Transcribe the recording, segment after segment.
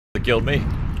Killed me.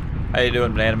 How you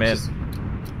doing, Banana Man?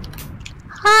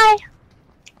 Hi.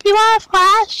 Do you want a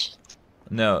flash?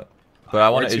 No, but I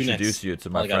want to introduce you to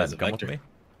my friend. Come with me.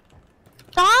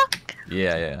 Doc?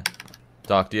 Yeah.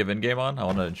 Doc, do you have in-game on? I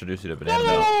want to introduce you to Banana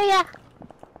Man. Yeah.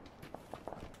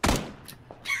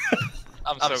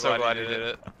 I'm so glad you did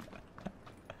it.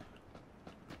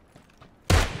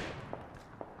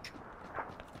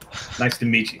 Nice to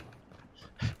meet you.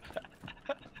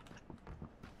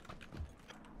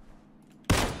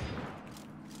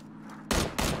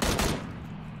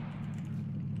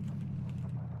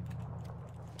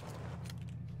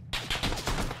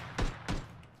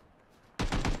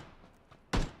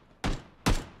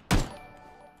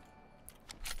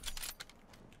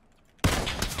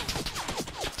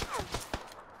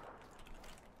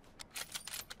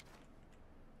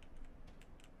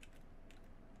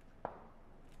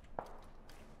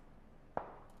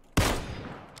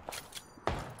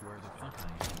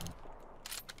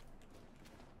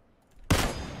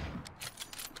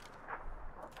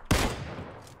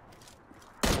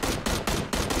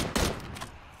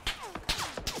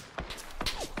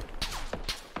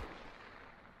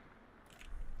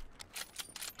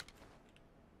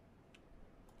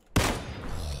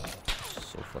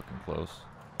 So fucking close.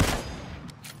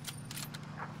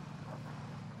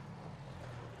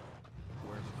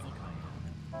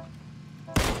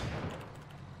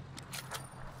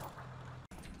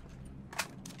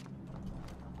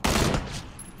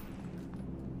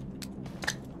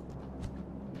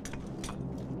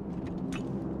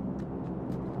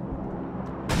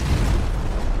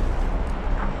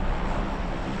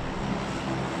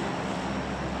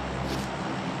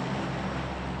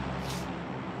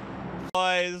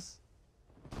 Boys.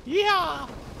 Yeah.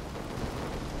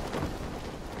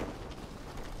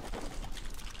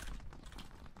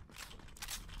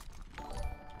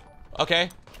 Okay.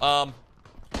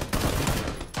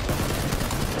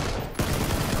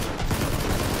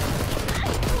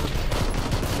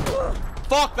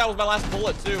 Fuck, that was my last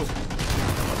bullet too.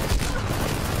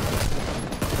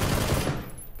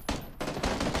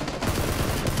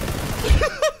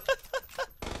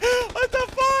 What the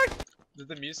fuck? Did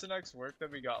the Mucinex work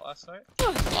that we got last night?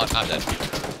 Oh, I'm dead.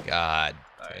 God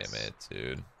Nice. damn it,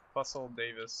 dude. Fussel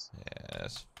Davis.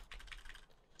 Yes.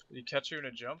 Did he catch you in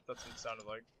a jump? That's what it sounded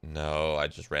like. No, I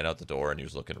just ran out the door and he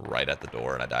was looking right at the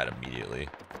door and I died immediately.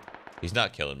 He's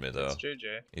not killing me though. It's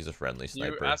JJ. He's a friendly Can you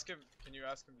sniper. ask him? Can you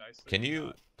ask him nicely? Can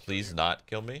you please not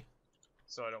kill me?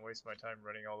 So I don't waste my time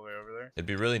running all the way over there. It'd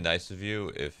be really nice of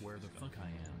you if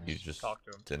you just Talk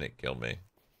to him. didn't kill me.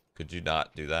 Could you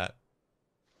not do that?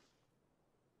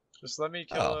 Just let me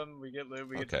kill him. We get loot.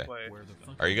 We get to play.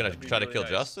 Are you gonna That'd be try to really kill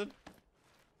nice. Justin?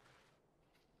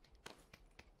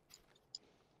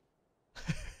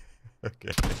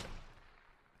 Okay.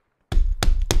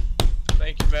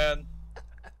 Thank you, man.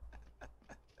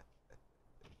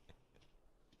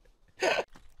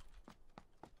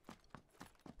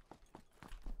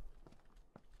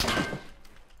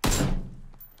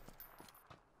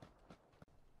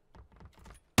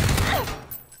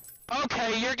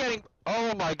 Okay, you're getting.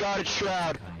 Oh my god, it's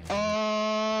Shroud.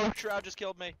 Oh, Shroud just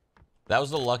killed me. That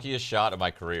was the luckiest shot of my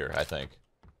career, I think.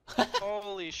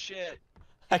 Holy shit.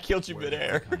 I killed you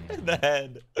midair in the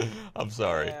head. I'm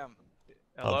sorry. Damn.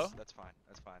 Hello? That's fine.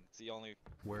 That's fine. It's the only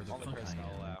person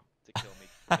I'll allow to kill me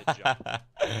mid-jump.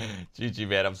 GG,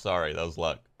 man. I'm sorry. That was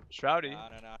luck. Shroudy.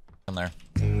 No. In there.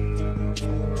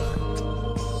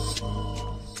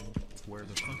 Where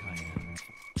the fuck I am?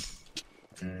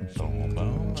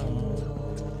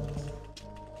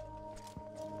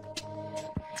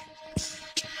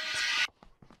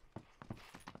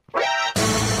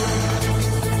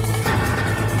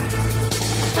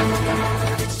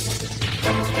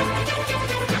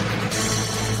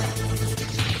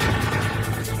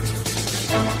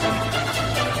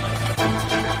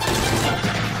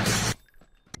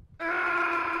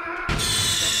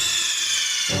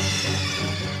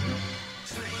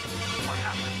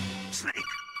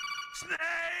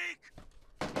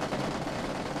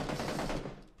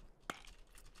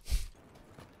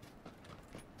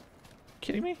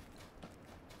 Kidding me?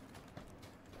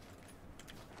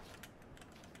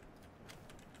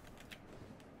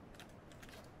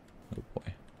 Oh boy,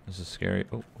 this is scary.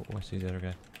 Oh, I see the other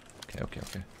guy. Okay.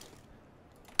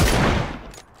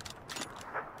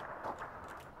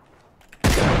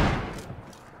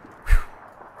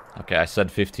 Okay, I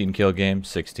said 15 kill game,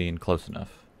 16, close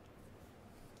enough.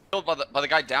 Killed by the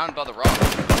guy down by the rock.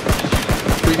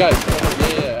 3 guys.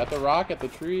 Yeah, at the rock, at the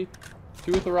tree.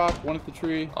 2 at the rock, 1 at the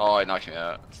tree. Oh, I knocked me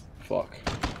out. Fuck.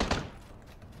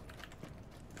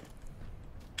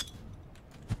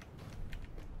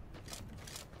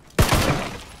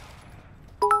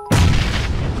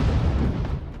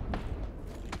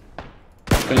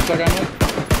 Finish that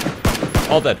guy, Mike?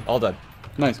 All dead. All dead.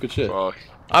 Nice, good shit. Fuck.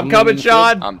 I'm coming,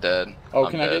 Sean. I'm dead. Oh,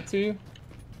 I'm can dead. I get to you?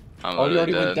 I'm Oh, you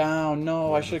already dead. went down.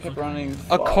 No, I should have kept running.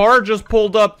 A Fuck. car just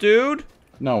pulled up, dude.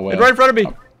 No way. It's right in front of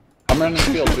me. I'm running the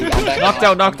field, dude. I'm backing Knocked off.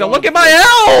 out, knocked I'm out. Look going at my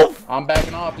health! I'm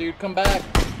backing off, dude. Come back.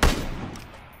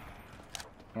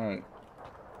 Alright.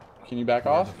 Can you back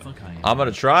off? I'm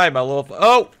gonna try, my little.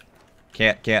 Oh!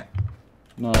 Can't.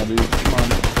 No, dude. Come on.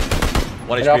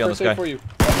 1 I got HP on this first aid guy. for you.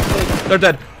 You're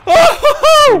They're dead.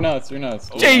 Oh! nuts. You're nuts.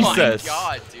 Oh Jesus. my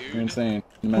god, You're dude. insane.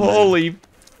 Holy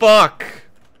fuck!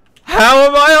 How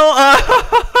am I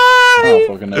I alive? don't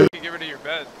fucking know. You can get rid of your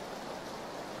bed.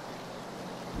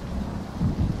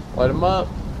 Light him up.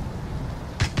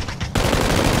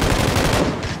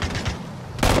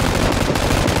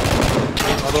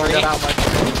 Another one got out my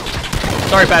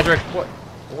Sorry, Patrick. What?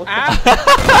 What the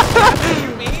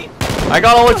I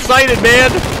got all excited,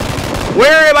 man.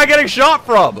 Where am I getting shot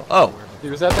from? Oh, He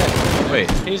was at that.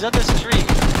 wait. He's up this tree.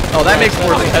 Oh, that makes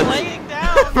more He's sense. laying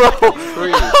down. Bro,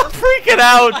 I'm freaking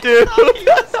out, dude.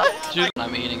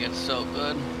 I'm eating it so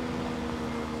good.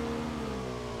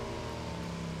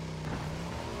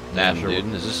 Nah, Damn, sure, dude.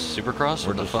 Is this Supercross?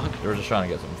 We're What the just, fuck? we're just trying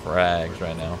to get some frags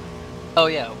right now. Oh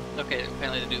yeah. Okay.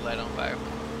 Apparently they do light on fire.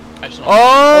 I just don't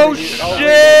Oh, dude. shit! Oh,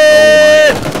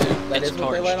 That It's is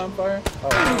what they torch. light on fire?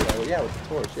 Oh, yeah, with the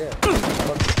torch, yeah.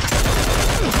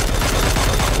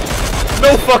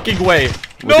 No fucking way.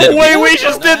 No did- way we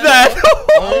just did that.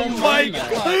 Oh my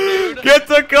god. Get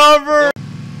the cover.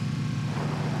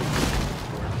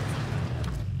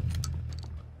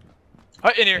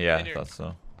 In here. Yeah, in I here. thought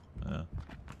so. Yeah.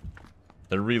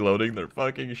 They're reloading their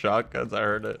fucking shotguns. I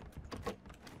heard it.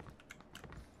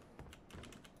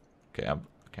 Okay, I'm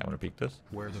gonna peek this.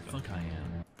 Where the fuck I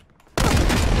am?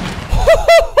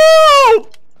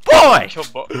 Boy! Kill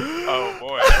oh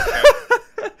boy.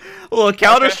 Okay. A little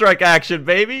Counter-Strike action,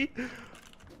 baby.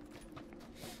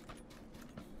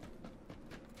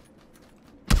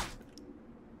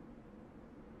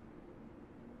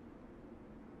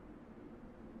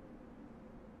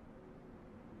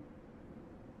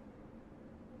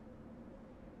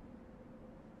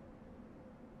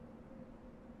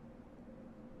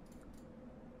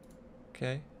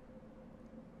 Okay.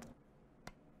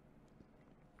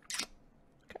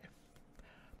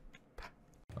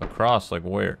 Across, like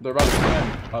where? They're about to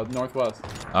come in. Northwest.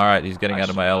 Alright, he's getting out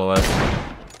of my LOS.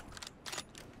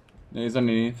 Yeah, he's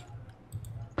underneath.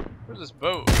 Where's this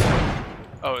boat?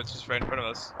 Oh, it's just right in front of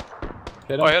us.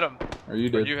 Hit him? Oh, I hit him. Or you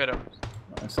Or did. you hit him.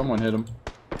 Someone hit him.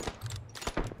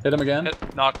 Hit him again?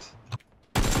 Knocked.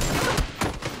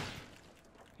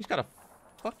 He's got a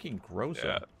fucking Groza.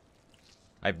 Yeah.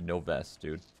 I have no vest,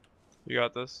 dude. You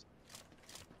got this.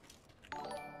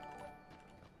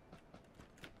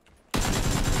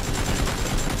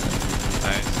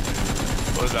 Nice.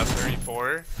 What was that,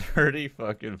 34? 30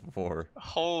 fucking 4.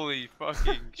 Holy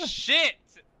fucking shit!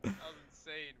 That was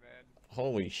insane, man.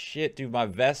 Holy shit, dude, my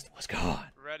vest was gone.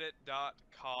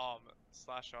 Reddit.com/r/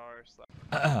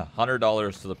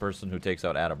 $100 to the person who takes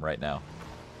out Adam right now.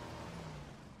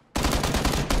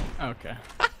 Okay.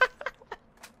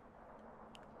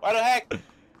 Why the heck?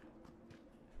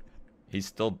 He's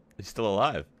still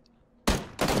alive.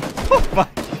 Oh my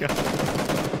god.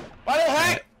 Why the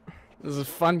heck? This is a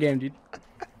fun game, dude.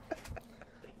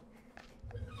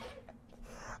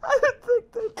 I didn't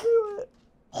think they'd do it.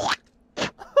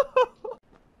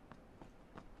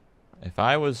 If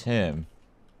I was him,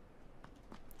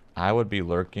 I would be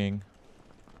lurking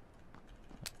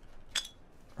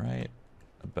right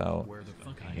about Where the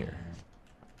fuck I here.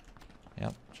 am?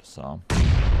 Yep, just saw him.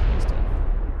 He's dead.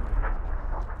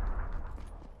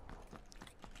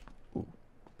 Ooh,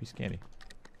 piece of candy.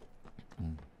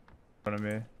 In front of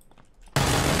me.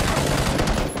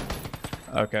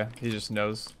 Okay, he just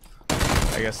knows.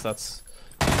 I guess that's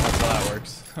how that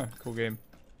works. Cool game.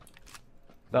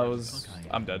 That was.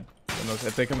 I'm dead.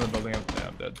 If they come in the building, yeah,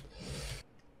 I'm dead.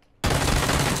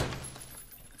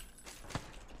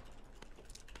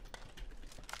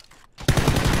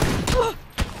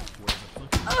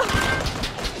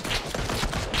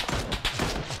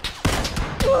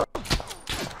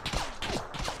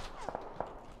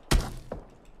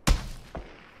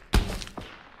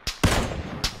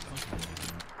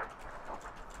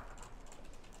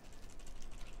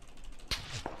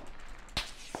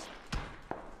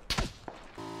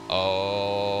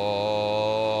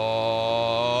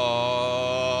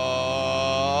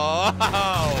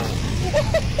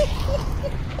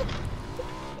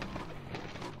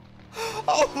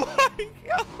 Oh my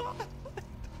god!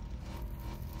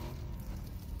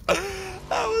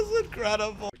 That was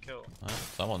incredible. Kill. Well,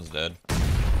 someone's dead. They're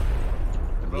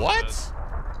both What?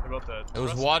 dead. They're about that? It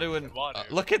was Wadu and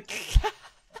look at.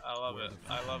 I love it.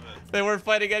 I love it. They weren't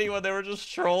fighting anyone. They were just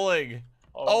trolling.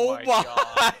 Oh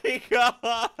my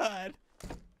God.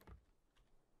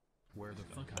 Where the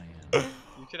fuck I am?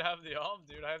 You could have the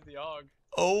dude. I have the AUG.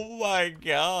 Oh my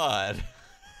God.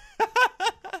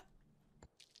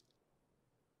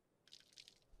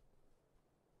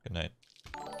 Good night.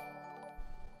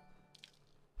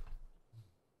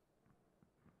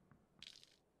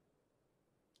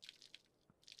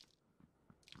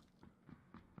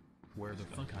 Where the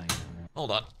fuck I am?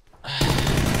 Hold on.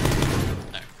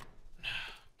 There.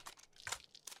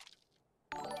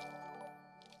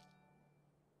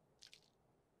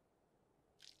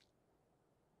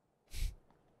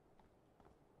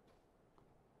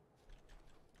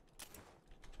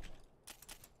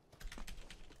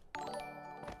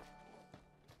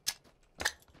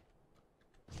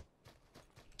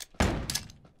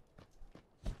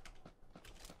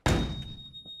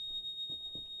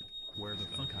 Where the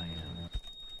fuck I am?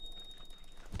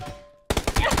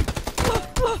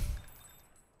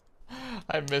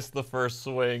 I missed the first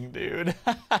swing, dude.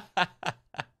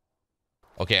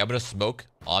 Okay, I'm gonna smoke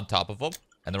on top of him,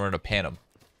 and then we're gonna pan him.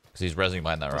 Because he's rezzing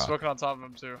behind that I'm rock. smoking on top of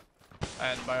him too.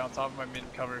 And by on top of him, I mean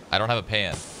cover. I don't have a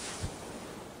pan.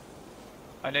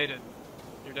 I naded.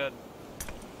 You're dead.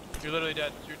 You're literally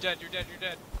dead. You're dead. You're dead. You're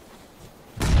dead.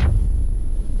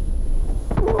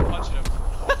 Punching him.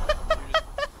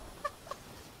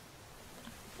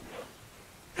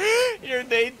 Your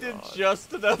nade did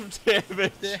just enough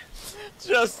damage.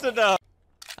 Just enough.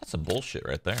 That's some bullshit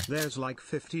right there. There's like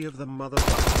 50 of them, mother.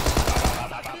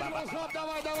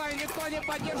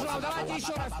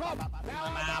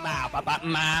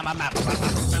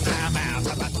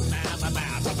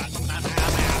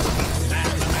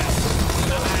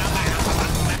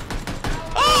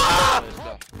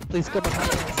 Please come on my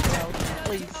ass, Shroud.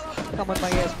 Please. Come on my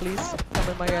ass, please. Come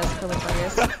on my ass, come on my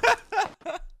ass.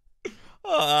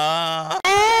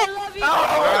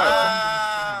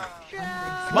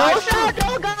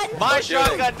 My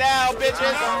shotgun now,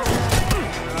 bitches!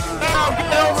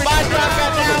 My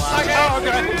shotgun now,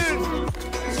 Shroud.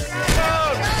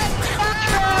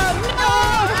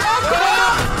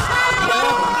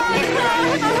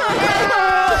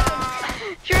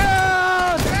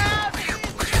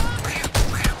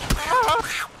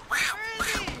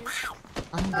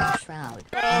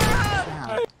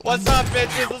 What's up,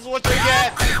 bitches? This is what you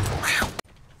get!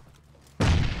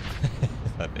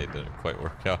 That nade didn't quite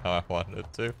work out how I wanted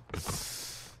it to.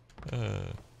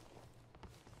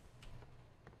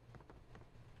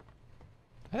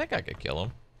 I think I could kill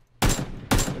him.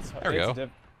 There we go.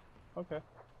 Okay.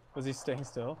 Was he staying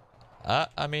still?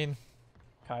 I mean...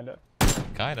 Kinda.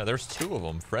 Kinda. There's two of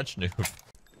them. French noob.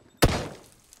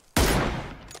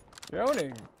 You're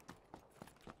owning.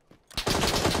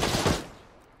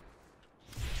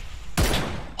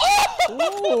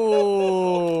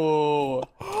 Ooh.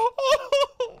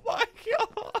 Oh my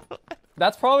God.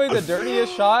 That's probably the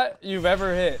dirtiest shot you've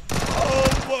ever hit. Oh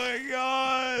my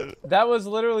God. That was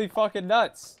literally fucking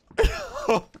nuts.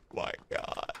 Oh my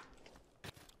God.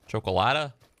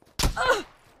 Chocolata?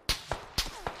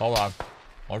 Hold on.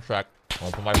 One sec.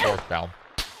 I'll put my fork down.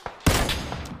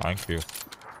 Thank you.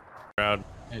 Hey,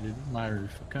 dude, this is my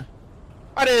roof, okay?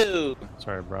 Wadu!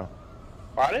 Sorry, bro.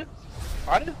 Wadu?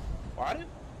 Wadu? Wadu?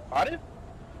 Wadu?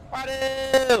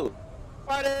 Wadu!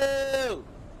 Wadu!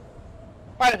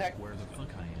 Wadu heck? Where the fuck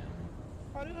I am?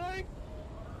 Wadu heck?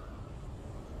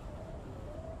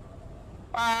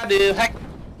 Wadu heck?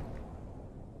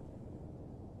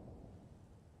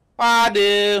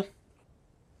 Wadu!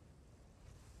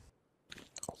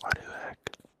 Wadu heck?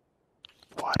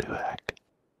 Wadu heck?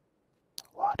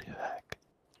 Wadu heck?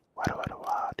 Wadu wadu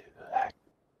wadu heck?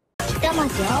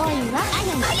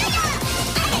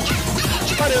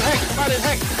 Wadu heck? Wadu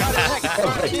heck?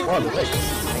 Wadu heck?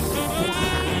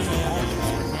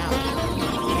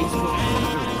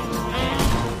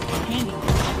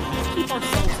 Keep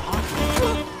ourselves off.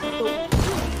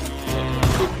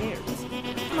 Who cares?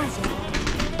 Come on, Sam.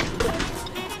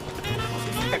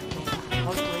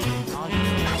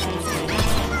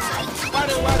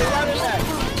 Wadu wadu wadu heck?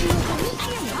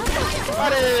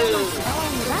 Wadu!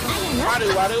 Wadu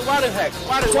wadu wadu heck?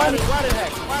 Wadu wadu wadu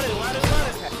heck? Wadu wadu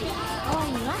wadu heck?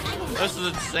 This is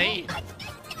insane.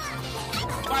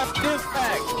 Wadu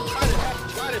heck?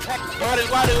 Wadu heck? Wadu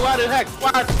wadu wadu heck?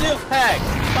 Wadu heck?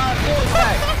 Wadu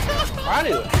heck?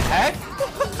 Wadu heck?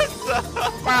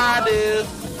 Wadu.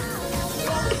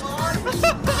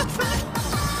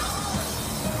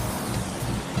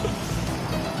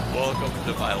 Welcome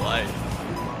to my life.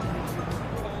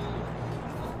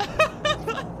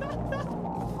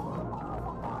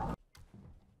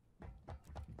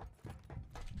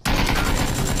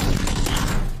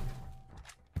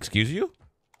 Excuse you?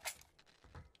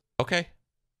 Okay.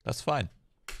 That's fine.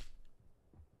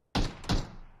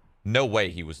 No way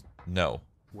he was... No.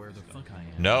 Where the fuck I am?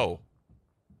 No.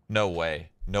 No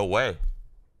way. No way.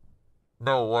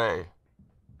 No way.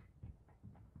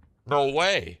 No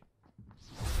way.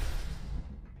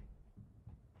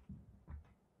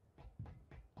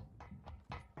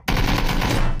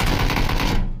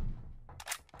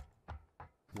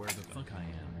 Where the fuck I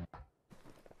am?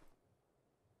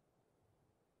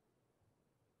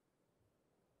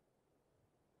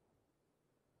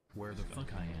 Where the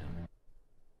fuck I am?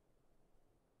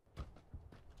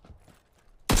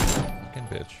 Fucking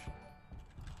bitch.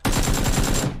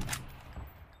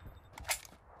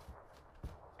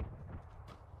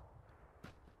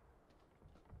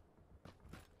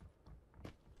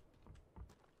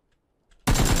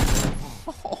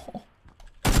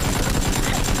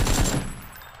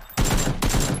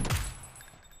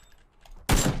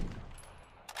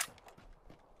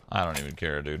 I don't even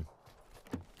care, dude.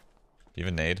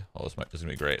 Even nade? Oh, this is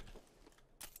gonna be great.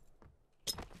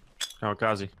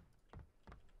 Kamikaze.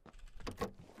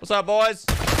 What's up, boys?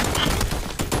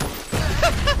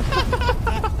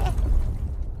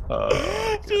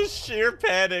 Just sheer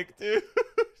panic, dude.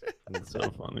 That's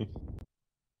so funny.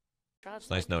 It's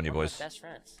nice knowing you, boys. Best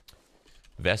friends.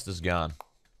 Vest is gone.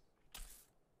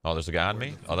 Oh, there's a guy on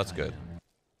me? Oh, that's good.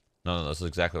 No, this is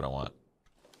exactly what I want.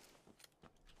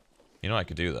 You know what I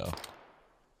could do, though?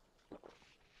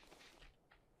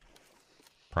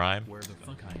 Prime. Where the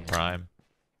fuck I am? Prime.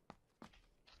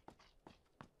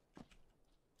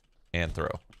 And throw.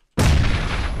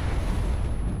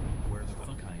 Where the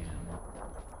fuck I am?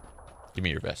 Give me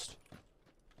your vest.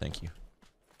 Thank you.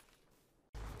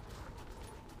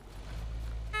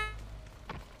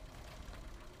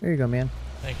 There you go, man.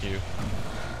 Thank you.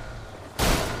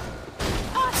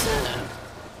 Awesome.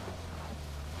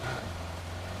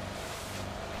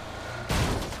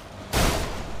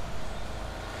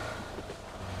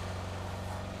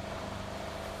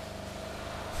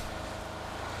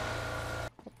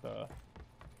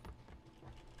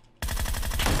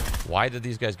 Why did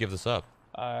these guys give this up?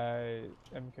 I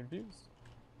am confused.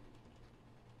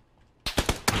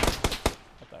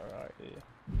 Got that right.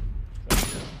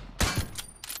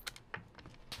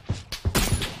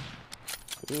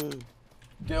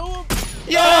 Kill him!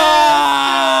 Yeah!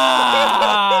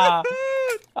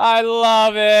 I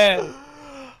love it.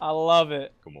 I love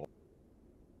it. Come on.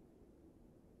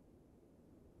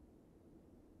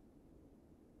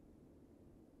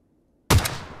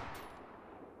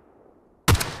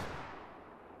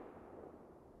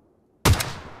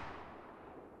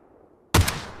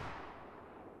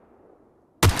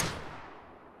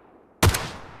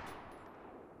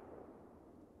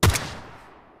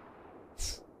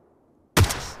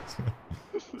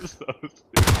 So stupid.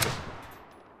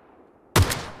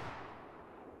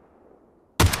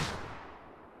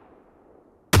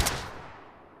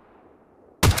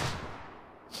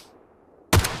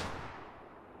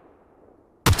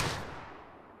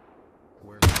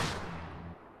 Where the fuck I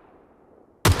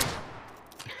am?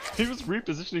 He was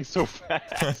repositioning so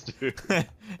fast, dude.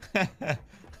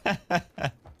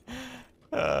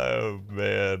 Oh,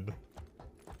 man.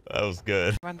 That was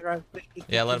good.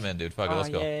 Yeah, let him in, dude. Fuck it. Let's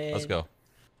go. Let's go.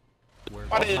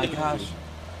 What Oh my gosh.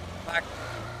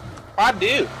 I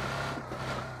do.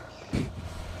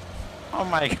 Oh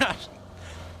my gosh.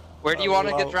 Where do you want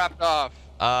to get dropped off?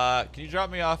 Can you drop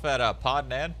me off at Pod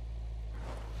Nan?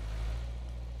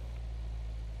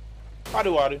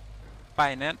 Wadu.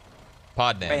 Painan.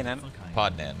 Pod Nan. Painan.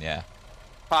 Pod Nan, yeah.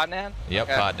 Podnan? Yep,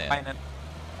 Okay. Pod Nan. Painan.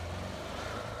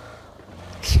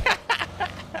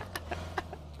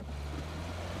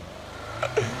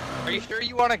 Are you sure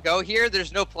you want to go here?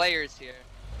 There's no players here.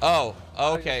 Oh,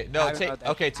 okay. No, I know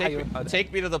that.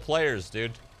 take me to the players,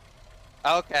 dude.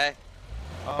 Okay.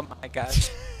 Oh my gosh.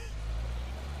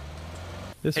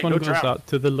 This Hey, one no goes drought. out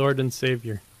to the Lord and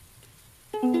Savior.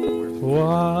 Wadu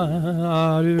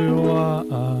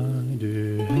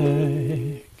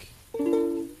heck.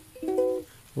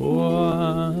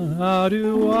 Wadu heck.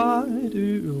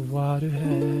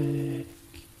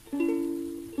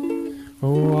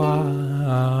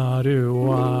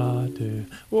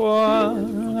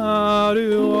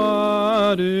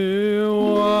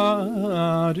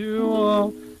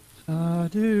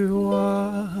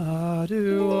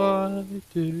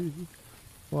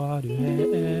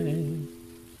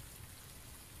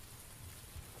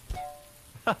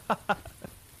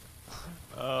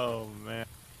 Oh man.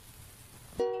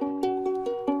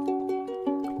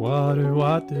 Wadu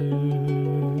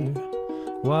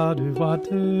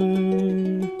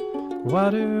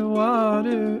Water,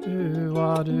 water,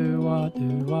 water,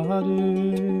 water, water.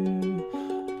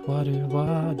 Water,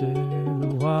 water,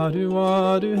 water,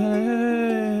 water,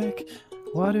 heck.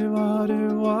 Water,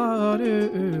 water,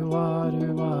 water,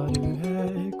 water, water,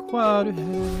 heck. Water,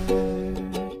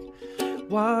 heck.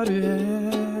 Water,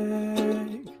 heck.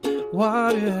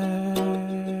 Water,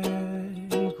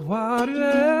 heck. Water,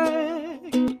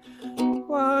 heck.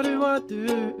 Water, water.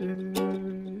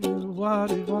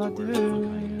 Water, water.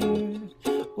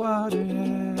 Water,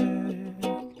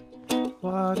 heck.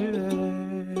 Water,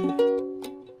 heck.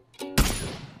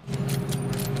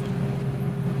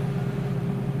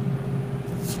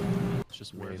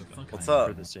 Just where the fuck What's up?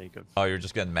 For the sake of Oh, you're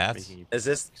just getting mats? Is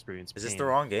this the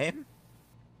wrong game?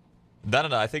 No.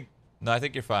 I think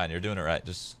you're fine. You're doing it right.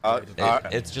 Just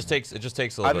it just takes a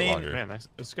little bit longer. Man,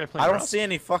 this guy I don't see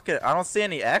any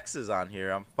X's on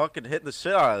here. I'm fucking hitting the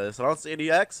shit out of this. I don't see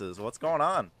any X's. What's going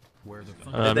on? Where the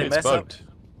fuck? Did they it's mess bugged. up?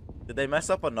 Did they mess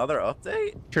up another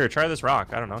update? Sure, try this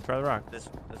rock. I don't know. Try the rock. This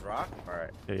rock? All right.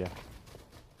 Yeah.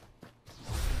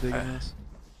 Digging this.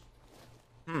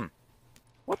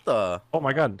 What the? Oh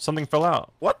my god, something fell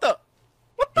out. What the?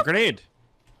 A grenade.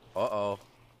 Uh-oh.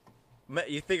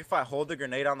 You think if I hold the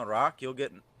grenade on the rock, you'll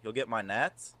get my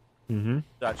nats? Mm-hmm.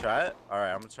 Should I try it? All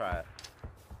right, I'm gonna try it.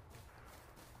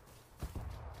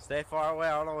 Stay far away.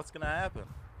 I don't know what's gonna happen.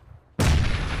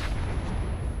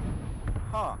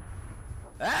 Huh?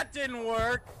 That didn't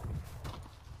work.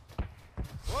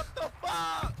 What the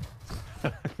fuck?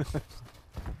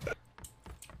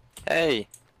 Hey,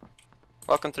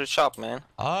 welcome to the shop, man.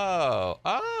 Oh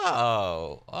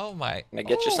my. Can I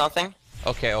get you something?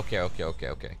 Okay.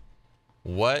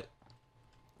 What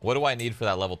do I need for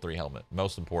that level 3 helmet?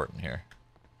 Most important here.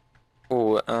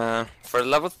 Oh, for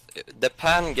level, the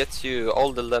pan gets you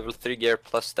all the level 3 gear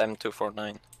plus the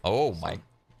M249. Oh my,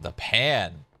 the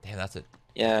pan. Damn, that's it.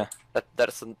 Yeah,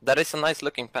 that is a nice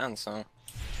looking pan. So.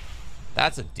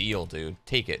 That's a deal, dude.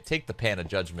 Take it. Take the pan of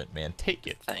judgment, man. Take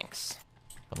it. Thanks.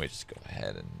 Let me just go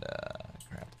ahead and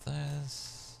grab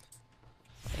this.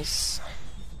 Nice.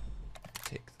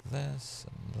 Take this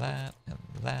and that and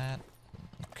that.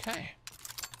 Okay.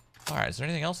 All right. Is there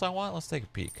anything else I want? Let's take a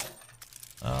peek.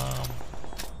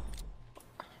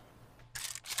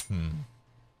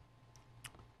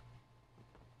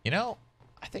 You know,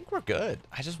 I think we're good.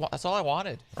 That's all I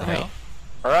wanted. You know?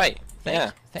 All right.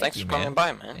 Thanks Thanks for coming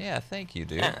by, man. Yeah, thank you,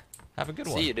 dude. Yeah. Have a good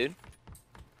one. See you, dude.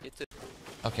 You too.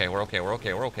 Okay, we're okay. We've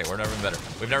never been better.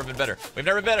 We've never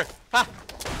been better. Ha!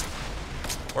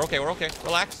 We're okay.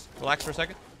 Relax for a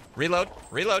second. Reload.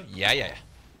 Yeah.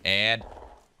 And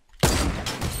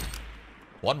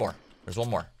one more. There's one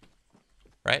more.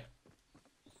 Right?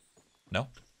 No?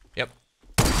 Yep.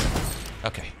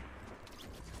 Okay.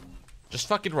 Just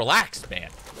fucking relax, man.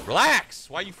 Relax.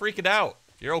 Why are you freaking out?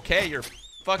 You're okay. You're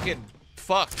fucking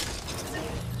fucked.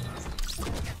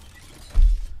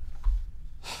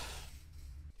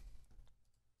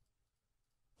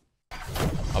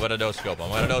 I'm gonna no scope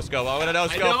him. I know it. Here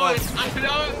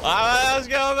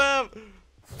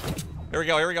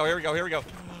we go.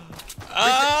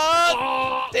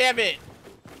 Damn it.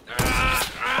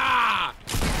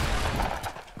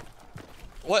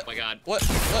 What? Oh my god. What?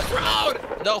 Shroud!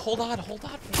 No, hold on.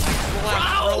 Relax.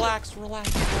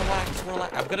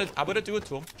 I'm gonna do it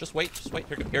to him. Just wait.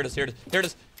 Here it is.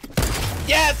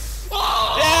 Yes!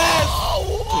 Oh, yes!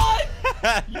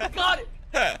 What? You got it.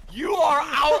 You are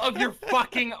out of your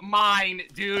fucking mind,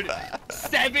 dude.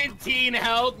 17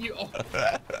 health. You.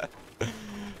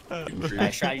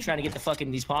 Alright, Shroud, you trying to get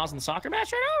these paws in the soccer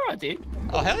match right now, or what, dude?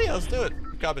 Oh hell yeah, let's do it.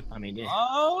 Coming. I mean, yeah.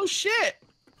 Oh shit.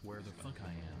 Where the fuck I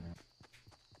am?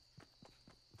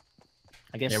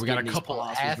 I guess. Yeah, we got a couple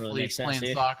athletes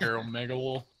playing soccer, Omega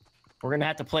Wolf. We're gonna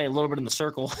have to play a little bit in the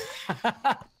circle.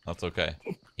 That's okay.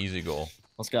 Easy goal.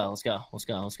 Let's go. What's up? What's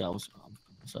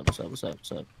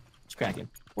cracking?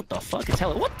 What the fuck is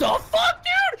hell? What the fuck,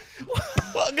 dude?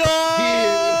 What go?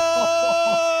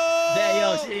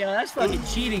 Yo, that's fucking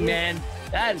cheating, man.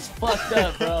 That is fucked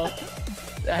up, bro.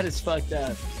 That is fucked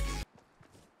up.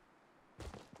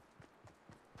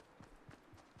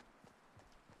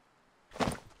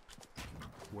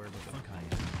 Where the fuck I am?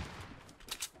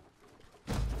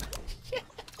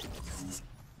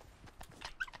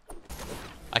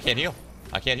 I can't heal.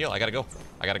 I gotta go.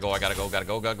 Where the fuck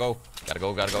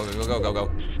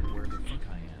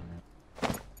I am?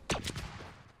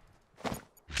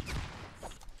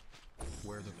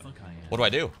 Where the fuck I am? What do I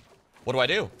do? What do I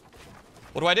do?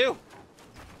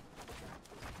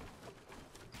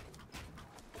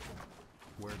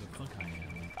 Where the fuck I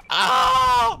am?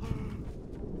 Ah!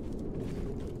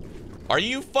 Are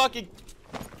you fucking...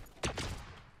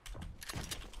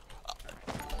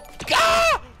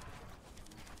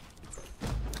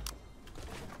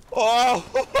 Oh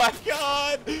my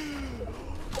god!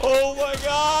 Oh my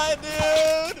god,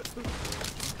 dude!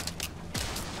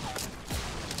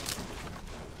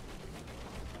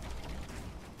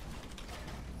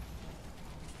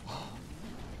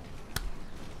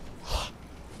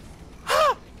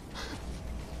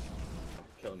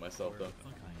 Killing myself though.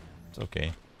 It's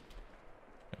okay.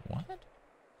 Wait, what? Is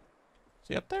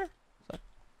he up there?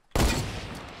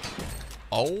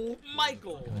 Oh,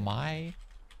 Michael! My.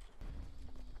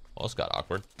 Well, this got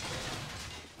awkward.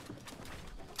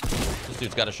 This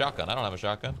dude's got a shotgun. I don't have a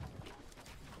shotgun.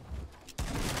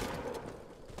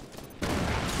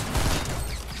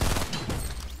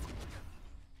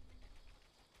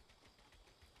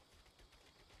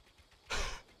 I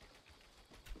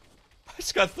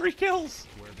just got 3 kills.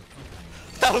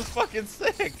 That was fucking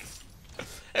sick.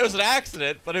 It was an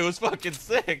accident, but it was fucking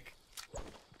sick.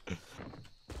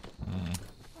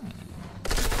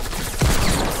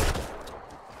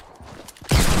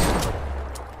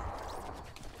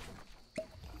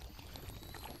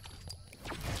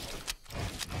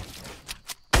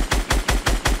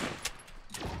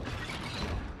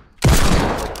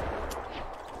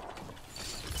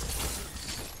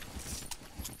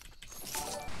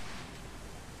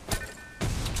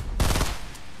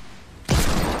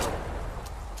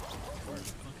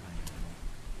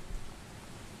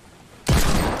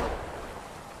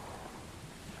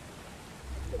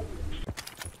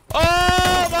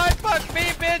 Oh my fuck me,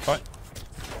 bitch! What?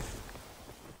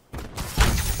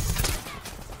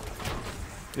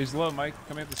 He's low, Mike.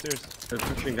 Coming up the stairs. They're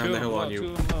pushing down the hill on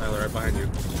you. Tyler, right behind you.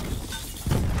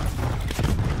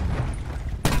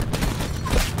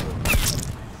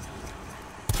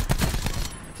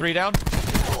 Three down.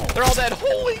 They're all dead.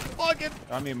 Holy fucking.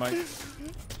 On me, Mike.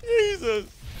 Jesus.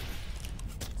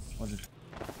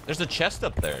 There's a chest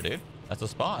up there, dude. That's a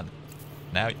spawn.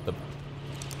 Now the.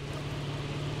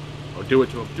 Oh, do it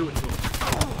to him. Do it to him.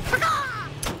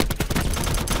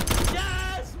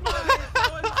 Yes, Mike!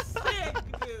 That was sick,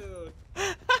 dude!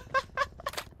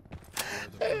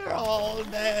 They're all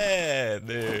dead,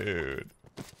 dude.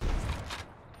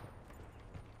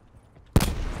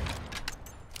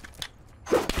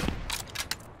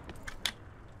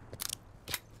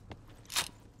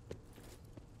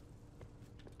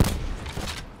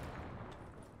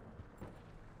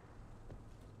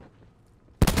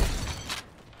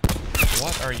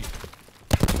 What are you?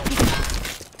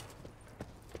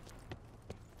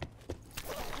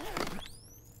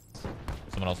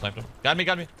 Someone else sniped him. Got me,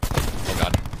 got me. Oh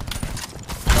god.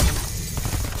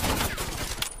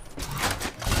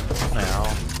 Now.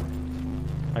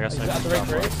 I got sniped at the right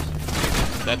grave?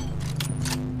 Dead.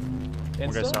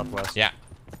 We'll go southwest. Yeah.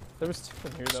 There was 2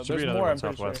 in here though. Should be There's another more, one I'm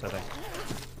pretty southwest, sure. I think.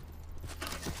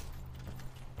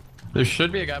 There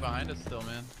should be a guy behind us still,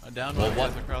 man. I downed Well, one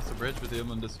what? guys across the bridge, but the other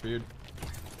one disappeared.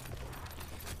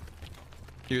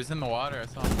 He was in the water. I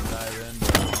saw him dive in.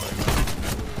 But I don't know where he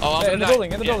went. Oh, I'm Hey, in the gonna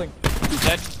building, in the building.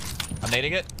 Dead. I'm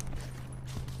nading it.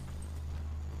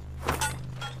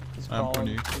 He's I'm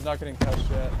crawling. pretty- He's not getting touched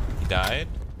yet. He died.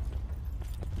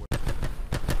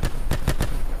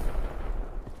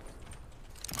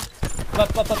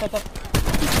 Left.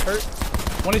 Hurt.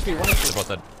 1 HP, 1 They're HP. both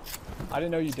dead. I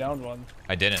didn't know you downed one.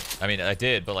 I didn't. I mean, I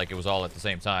did, but like it was all at the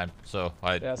same time. So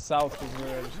I. Yeah, south is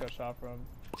where I just got shot from.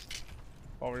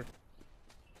 While we're...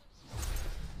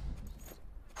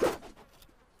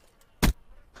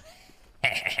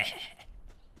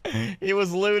 He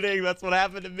was looting. That's what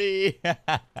happened to me.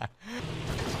 I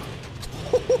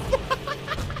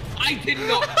didn't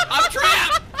know. I'm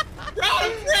trapped! Shroud,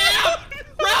 I'm trapped!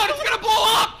 Shroud, it's gonna blow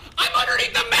up! I'm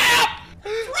underneath the map!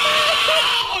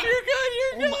 Shroud! You're good.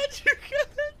 You're good. You're good.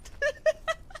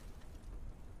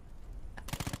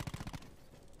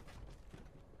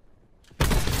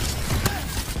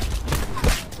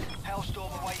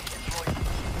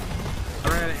 I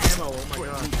ran out of ammo. Oh my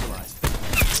god.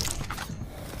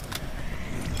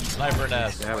 Sniper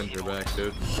nest. Scavenger back,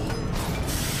 dude.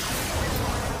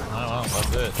 I don't know.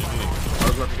 That's it. GG. I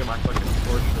was about to get my fucking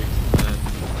torch fixed and then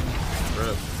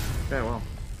rip. Okay, well.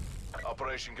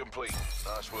 Operation complete.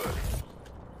 Nice work.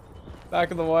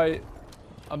 Back of the white.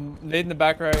 I'm nading the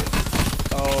back right.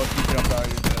 Oh, if you jump out,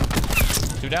 you're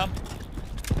dead. 2 down.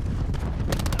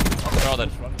 They're all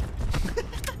dead.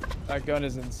 That gun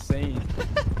is insane.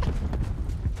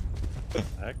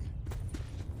 Heck.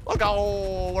 Let's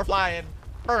go. We're flying.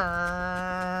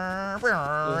 At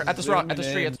the rock, at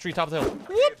the tree, top of the hill.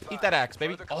 Whoop. Eat that axe,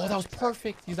 baby. Oh, that was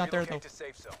perfect. He's not there though.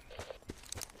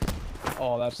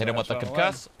 Oh, that's Hit him with the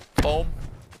concuss. Boom.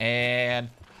 And.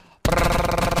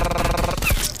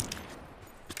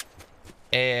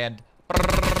 And.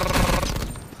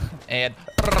 And.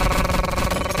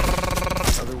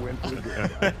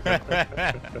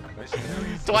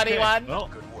 21. Well,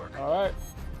 All right.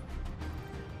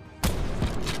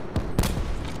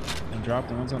 And drop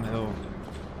the ones on the hill.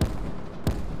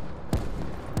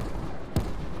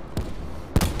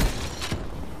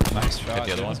 Nice shot.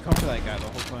 the other one. Let's come for that guy the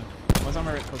whole time. One's on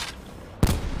my right coast.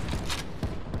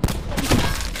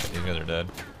 These guys are dead.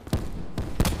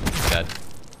 Dead.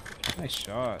 Nice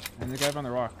shot. And the guy on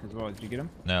the rock as well. Did you get him?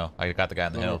 No, I got the guy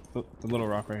on the hill. The little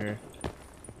rock right here.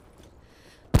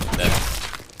 Dead.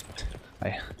 I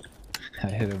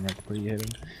hit him right before you hit him.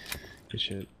 Good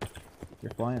shit.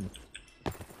 You're flying.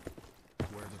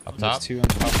 Up There's top. two on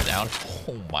top. Down.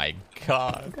 Oh my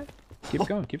god. Okay. Keep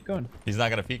going. Keep going. He's not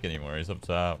gonna peek anymore. He's up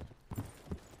top.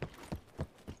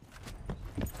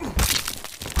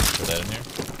 Is that in here?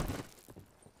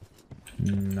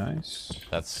 Nice.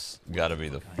 That's gotta be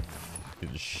the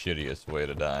shittiest way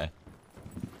to die.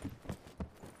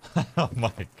 Oh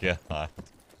my god.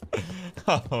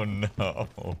 Oh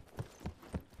no.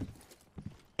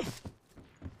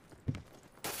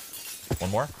 One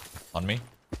more? On me?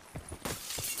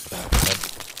 Dead.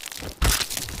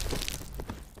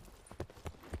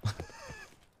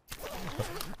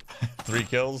 3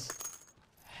 kills.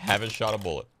 Haven't shot a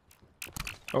bullet.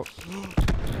 Oh.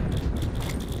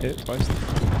 Hit twice.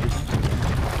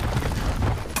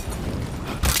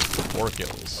 4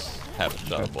 kills. Haven't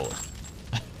shot a bullet.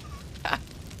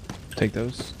 Take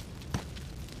those.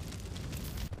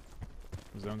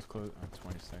 The zone's closed. Oh,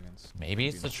 20 seconds. Maybe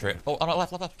it's the trick. Oh, no,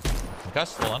 left.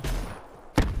 Concussed, hold on.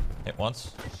 Hit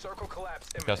once. Circle collapse.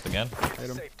 Concussed again. Hit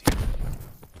him. Safety.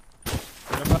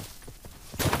 Hit him up.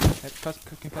 Hit concussed.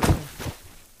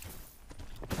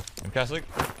 Concussing.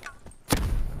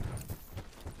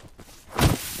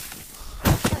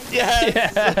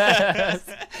 Yes!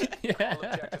 All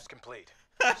objectives complete.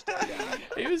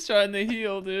 He was trying to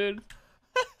heal, dude.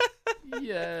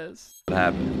 Yes. What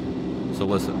happened? So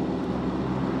listen.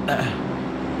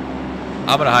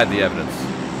 I'm gonna hide the evidence.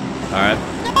 Alright?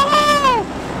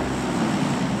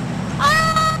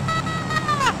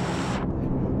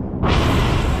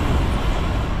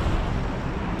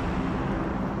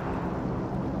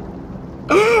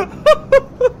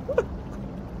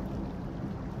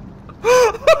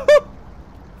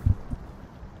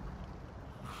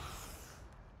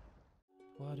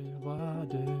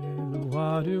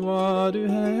 Wadu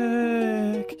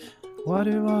heck.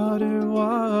 Wadu heck.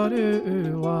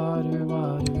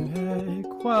 Wadu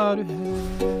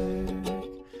heck.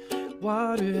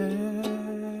 Wadu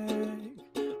heck.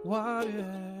 Wadu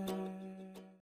heck.